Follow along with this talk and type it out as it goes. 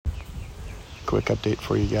quick update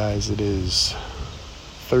for you guys. It is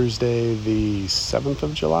Thursday, the 7th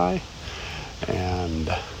of July, and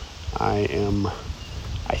I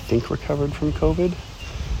think, recovered from COVID.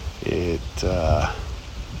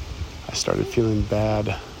 I started feeling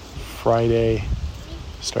bad Friday,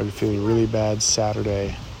 started feeling really bad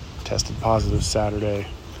Saturday, tested positive Saturday,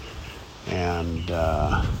 and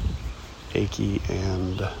achy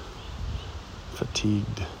and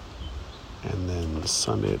fatigued. And then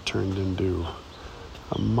Sunday it turned into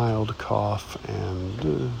a mild cough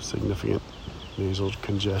and significant nasal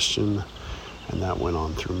congestion, and that went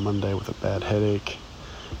on through Monday with a bad headache,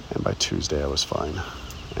 and by Tuesday I was fine.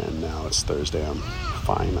 And now it's Thursday, I'm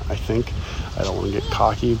fine, I think. I don't want to get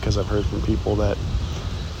cocky because I've heard from people that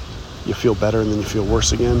you feel better and then you feel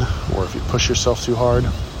worse again, or if you push yourself too hard.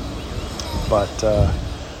 But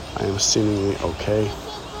I am seemingly okay.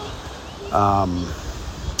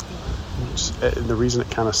 The reason it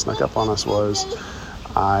kind of snuck up on us was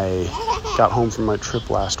I got home from my trip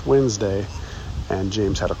last Wednesday and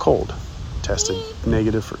James had a cold, tested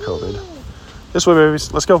negative for COVID. This way,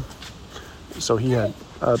 babies, let's go. So he had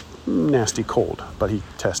a nasty cold, but he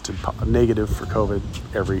tested negative for COVID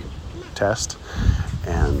every test.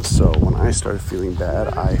 And so when I started feeling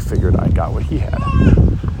bad, I figured I got what he had.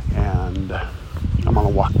 And I'm on a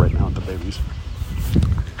walk right now with the babies.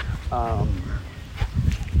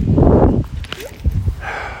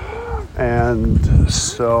 And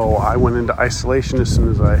so I went into isolation as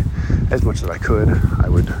much as I could. I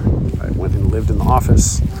went and lived in the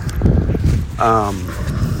office.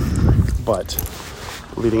 But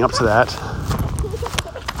leading up to that,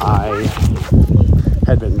 I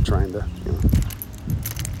had been trying to,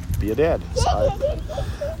 be a dad. So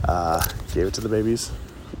I gave it to the babies.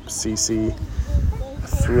 Cece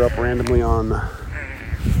threw up randomly on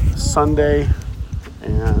Sunday,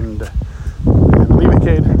 and leave it,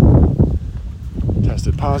 Cade.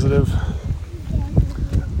 Tested positive.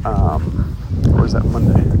 Or was that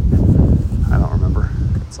Monday? I don't remember.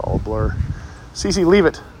 It's all a blur. Cece, leave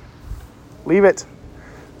it. Leave it.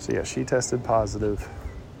 So yeah, she tested positive.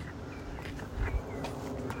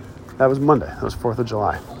 That was Monday. That was 4th of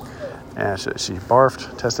July. And she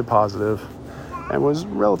barfed, tested positive, and was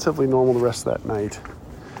relatively normal the rest of that night.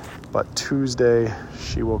 But Tuesday,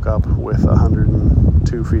 she woke up with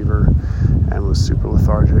 102 fever and was super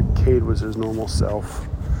lethargic. Cade was his normal self.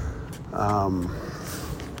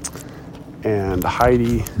 And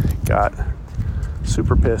Heidi got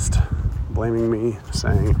super pissed, blaming me,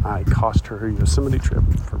 saying I cost her Yosemite trip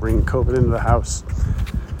for bringing COVID into the house.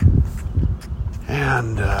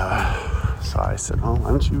 And so I said, well, why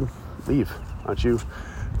don't you leave? Why don't you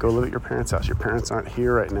go live at your parents' house? Your parents aren't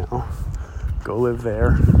here right now. Go live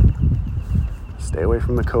there. Stay away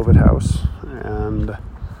from the COVID house. And,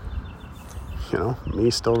 me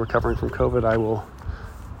still recovering from COVID, I will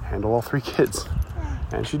handle all 3 kids.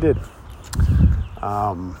 And she did.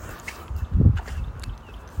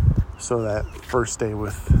 So that first day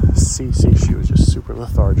with Cece, she was just super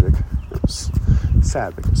lethargic. It was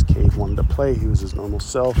sad because Cade wanted to play. He was his normal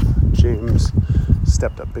self. James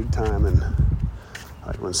stepped up big time, and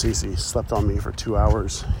when Cece slept on me for 2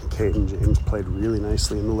 hours, Cade and James played really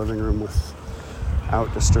nicely in the living room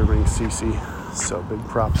without disturbing Cece. So big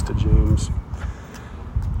props to James.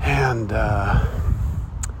 And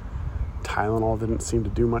Tylenol didn't seem to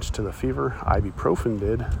do much to the fever. Ibuprofen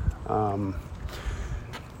did.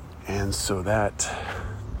 And so that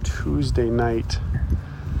Tuesday night,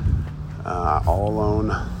 all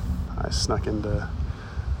alone, I snuck into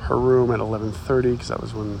her room at 11:30 because that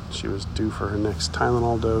was when she was due for her next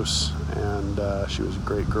Tylenol dose. And she was a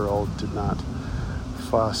great girl, did not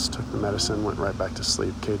fuss, took the medicine, went right back to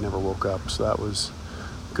sleep. Cade never woke up, so that was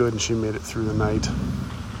good, and she made it through the night.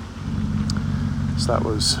 So that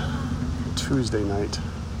was Tuesday night.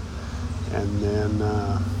 And then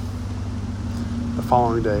the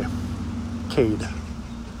following day, Cade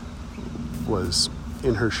was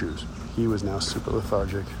in her shoes. He was now super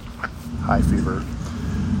lethargic, high fever.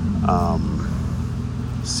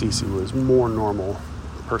 Cece was more normal.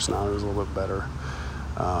 Personality was a little bit better.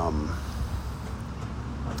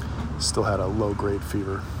 Still had a low-grade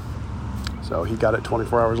fever. So he got it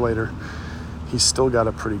 24 hours later. He's still got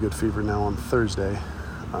a pretty good fever now on Thursday.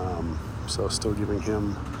 So still giving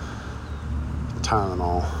him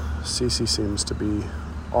Tylenol. Cece seems to be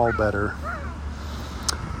all better.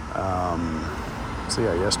 So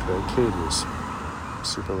yeah, yesterday Cade was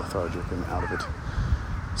super lethargic and out of it.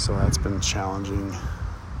 So that's been challenging.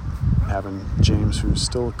 Having James, who's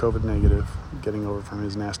still COVID negative, getting over from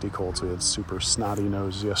his nasty cold. So he had super snotty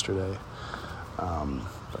nose yesterday.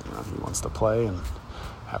 But he wants to play, and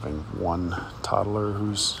having one toddler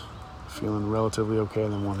who's feeling relatively okay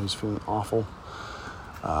than one who's feeling awful.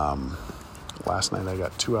 Last night I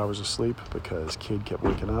got 2 hours of sleep because Cade kept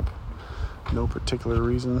waking up. No particular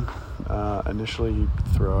reason. Initially he'd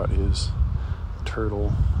throw out his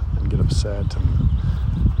turtle and get upset, and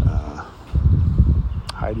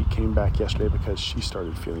Heidi came back yesterday because she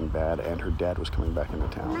started feeling bad and her dad was coming back into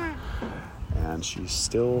town. And she's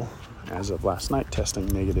still, as of last night, testing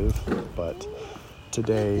negative, but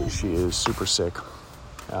today she is super sick.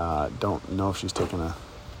 Don't know if she's taken a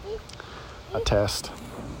test.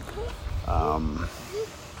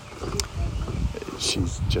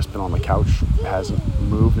 She's just been on the couch, hasn't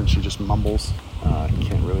moved, and she just mumbles.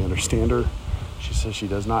 Can't really understand her. She says she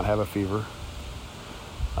does not have a fever,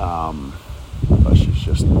 but she's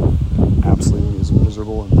just absolutely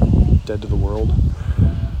miserable and dead to the world.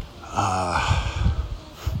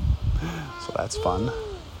 So that's fun.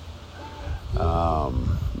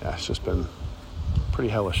 Yeah, it's just been pretty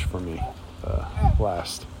hellish for me the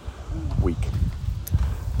last week.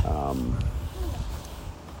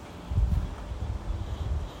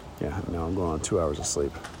 Yeah, now I'm going on 2 hours of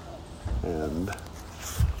sleep, and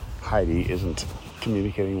Heidi isn't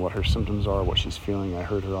communicating what her symptoms are, what she's feeling. I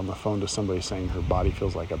heard her on the phone to somebody saying her body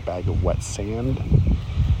feels like a bag of wet sand.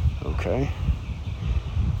 Okay.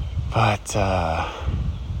 But, yeah,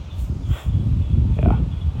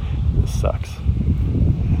 this sucks.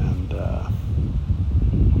 And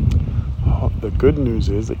the good news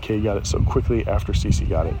is that Kay got it so quickly after Cece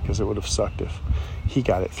got it, because it would have sucked if he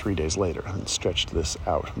got it 3 days later and stretched this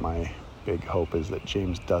out. My big hope is that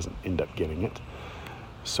James doesn't end up getting it,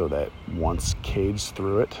 so that once Cade's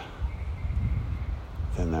through it,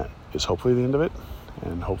 then that is hopefully the end of it.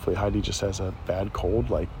 And hopefully Heidi just has a bad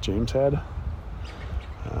cold like James had.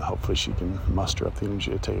 Hopefully she can muster up the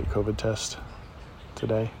energy to take a COVID test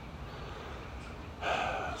today.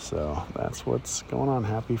 So that's what's going on.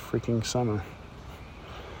 Happy freaking summer.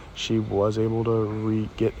 She was able to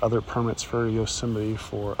get other permits for Yosemite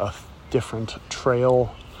for a different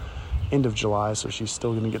trail end of July, so she's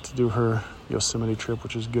still going to get to do her Yosemite trip,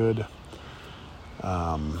 which is good.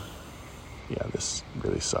 Yeah, this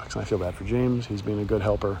really sucks, and I feel bad for James. He's been a good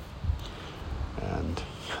helper, and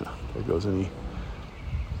there goes any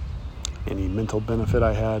mental benefit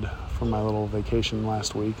I had from my little vacation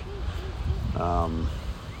last week.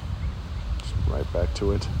 Just right back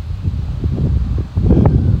to it.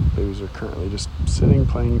 Babies are currently just sitting,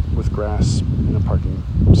 playing with grass in a parking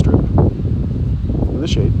strip in the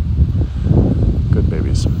shade.